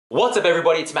What's up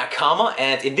everybody, it's Matt Karma,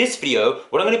 and in this video,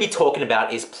 what I'm going to be talking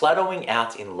about is plateauing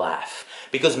out in life.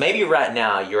 Because maybe right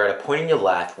now, you're at a point in your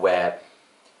life where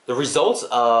the results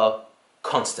are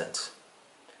constant.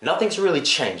 Nothing's really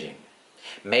changing.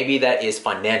 Maybe that is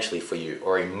financially for you,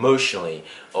 or emotionally,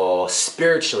 or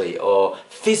spiritually, or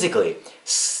physically.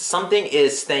 Something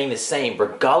is staying the same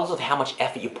regardless of how much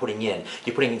effort you're putting in.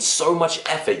 You're putting in so much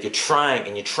effort, you're trying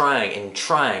and you're trying and you're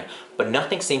trying, but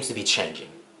nothing seems to be changing.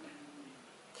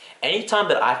 Anytime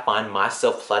that I find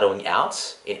myself plateauing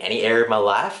out in any area of my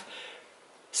life,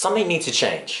 something needs to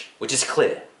change, which is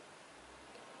clear.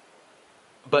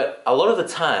 But a lot of the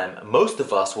time, most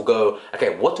of us will go,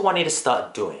 okay, what do I need to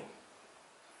start doing?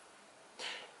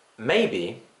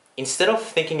 Maybe, instead of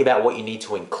thinking about what you need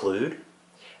to include,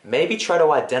 maybe try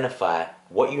to identify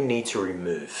what you need to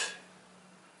remove.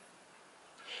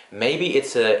 Maybe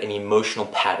it's an emotional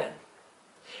pattern.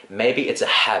 Maybe it's a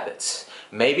habit.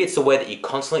 Maybe it's the way that you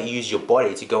constantly use your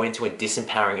body to go into a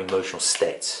disempowering emotional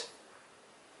state.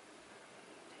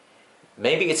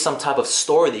 Maybe it's some type of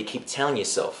story that you keep telling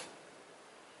yourself.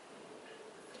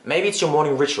 Maybe it's your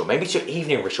morning ritual. Maybe it's your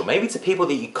evening ritual. Maybe it's the people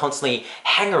that you constantly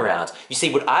hang around. You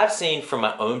see, what I've seen from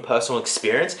my own personal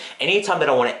experience, anytime that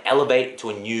I want to elevate to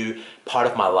a new part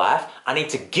of my life, I need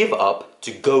to give up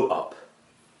to go up.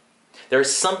 There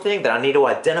is something that I need to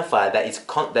identify that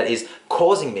is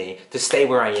causing me to stay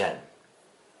where I am.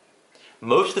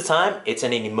 Most of the time, it's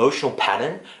an emotional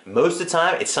pattern. Most of the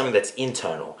time, it's something that's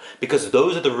internal. Because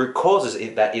those are the root causes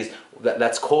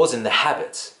that's causing the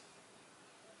habits.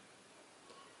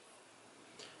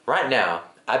 Right now,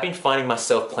 I've been finding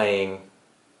myself playing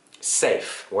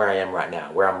safe where I am right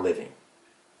now, where I'm living.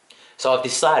 So I've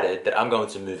decided that I'm going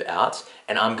to move out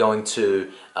and I'm going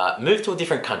to move to a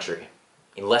different country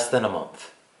in less than a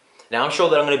month. Now, I'm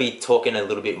sure that I'm going to be talking a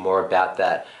little bit more about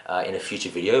that in a future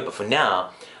video, but for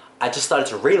now, I just started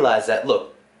to realize that,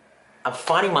 look, I'm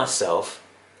finding myself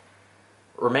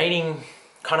remaining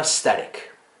kind of static.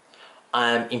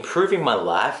 I'm improving my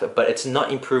life, but it's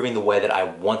not improving the way that I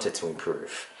want it to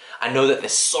improve. I know that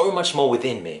there's so much more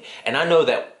within me, and I know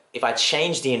that if I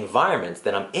change the environment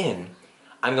that I'm in,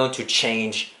 I'm going to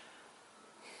change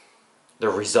the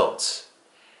results.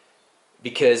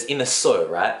 Because in the soil,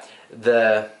 right,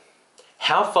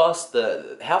 how fast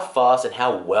and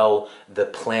how well the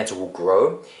plant will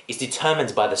grow is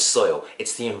determined by the soil.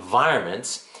 It's the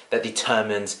environment that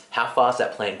determines how fast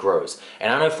that plant grows.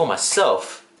 And I know for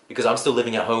myself, because I'm still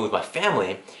living at home with my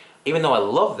family, even though I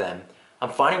love them,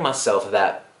 I'm finding myself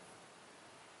that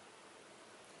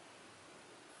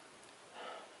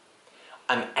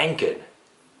I'm anchored,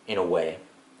 in a way,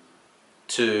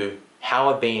 to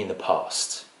how I've been in the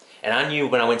past. And I knew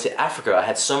when I went to Africa, I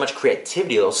had so much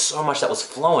creativity, there was so much that was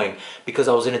flowing because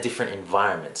I was in a different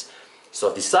environment. So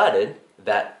I've decided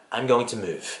that I'm going to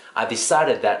move. I've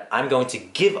decided that I'm going to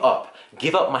give up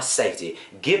my safety,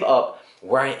 give up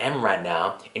where I am right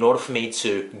now in order for me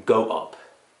to go up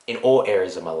in all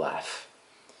areas of my life.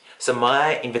 So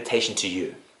my invitation to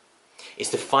you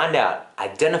is to find out,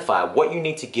 identify what you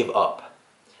need to give up.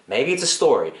 Maybe it's a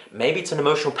story, maybe it's an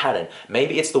emotional pattern,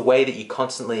 maybe it's the way that you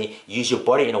constantly use your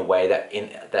body in a way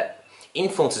that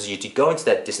influences you to go into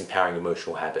that disempowering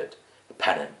emotional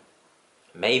pattern.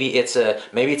 Maybe it's a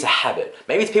habit,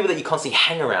 maybe it's people that you constantly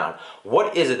hang around.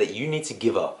 What is it that you need to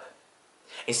give up?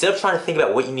 Instead of trying to think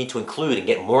about what you need to include and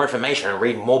get more information and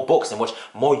read more books and watch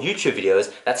more YouTube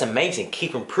videos, that's amazing.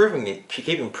 Keep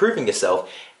improving yourself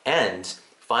and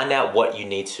find out what you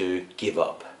need to give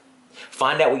up.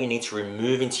 Find out what you need to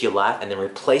remove into your life and then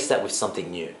replace that with something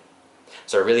new.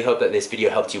 So I really hope that this video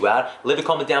helped you out. Leave a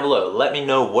comment down below. Let me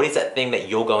know what is that thing that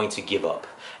you're going to give up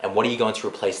and what are you going to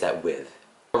replace that with.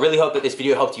 I really hope that this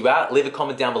video helped you out. Leave a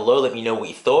comment down below. Let me know what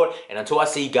you thought. And until I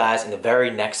see you guys in the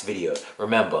very next video,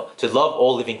 remember to love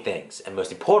all living things and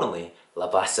most importantly,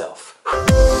 love thyself.